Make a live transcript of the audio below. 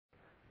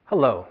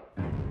Hello,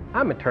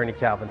 I'm attorney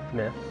Calvin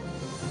Smith.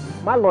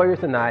 My lawyers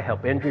and I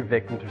help injury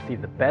victims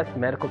receive the best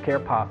medical care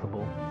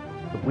possible,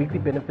 the weekly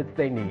benefits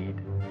they need,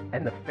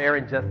 and the fair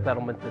and just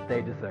settlements that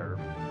they deserve.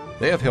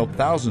 They have helped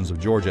thousands of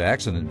Georgia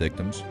accident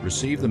victims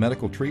receive the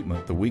medical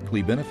treatment, the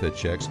weekly benefit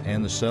checks,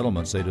 and the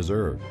settlements they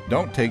deserve.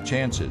 Don't take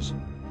chances.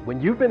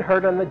 When you've been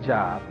hurt on the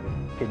job,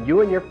 can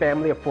you and your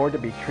family afford to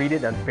be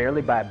treated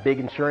unfairly by a big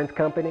insurance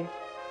company?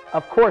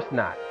 Of course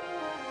not.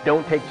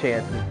 Don't take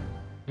chances.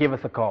 Give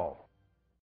us a call.